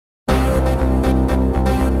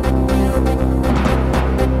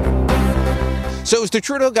So is the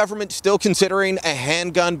Trudeau government still considering a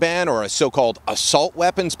handgun ban or a so-called assault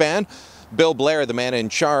weapons ban? Bill Blair, the man in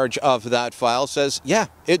charge of that file, says, yeah,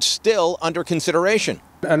 it's still under consideration.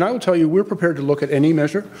 And I will tell you, we're prepared to look at any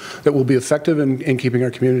measure that will be effective in keeping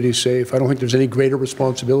our communities safe. I don't think there's any greater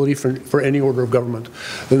responsibility for any order of government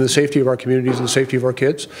than the safety of our communities and the safety of our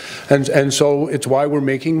kids. And so it's why we're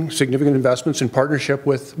making significant investments in partnership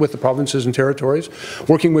with the provinces and territories,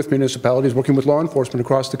 working with municipalities, working with law enforcement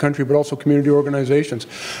across the country, but also community organizations.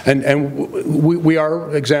 And we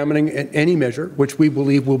are examining any measure which we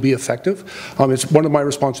believe will be effective. It's one of my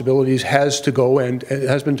responsibilities has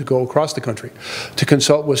been to go across the country to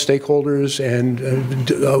consult with stakeholders and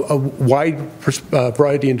a wide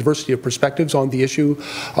variety and diversity of perspectives on the issue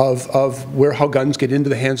of how guns get into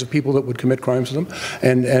the hands of people that would commit crimes with them.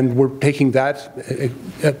 And we're taking that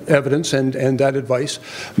evidence and that advice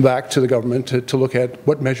back to the government to look at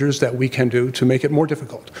what measures that we can do to make it more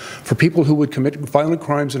difficult for people who would commit violent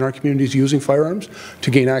crimes in our communities using firearms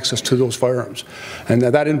to gain access to those firearms. And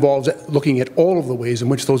that involves looking at all of the ways in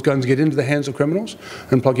which those guns get into the hands of criminals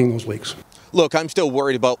and plugging those leaks. Look, I'm still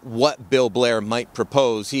worried about what Bill Blair might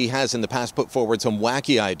propose. He has in the past put forward some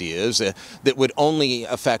wacky ideas that would only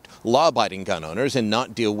affect law-abiding gun owners and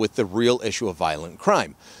not deal with the real issue of violent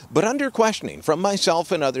crime. But under questioning from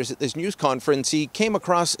myself and others at this news conference, he came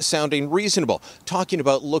across sounding reasonable, talking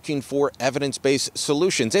about looking for evidence-based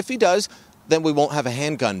solutions. If he does, then we won't have a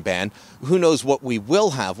handgun ban. Who knows what we will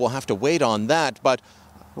have? We'll have to wait on that, but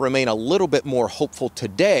remain a little bit more hopeful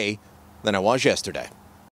today than I was yesterday.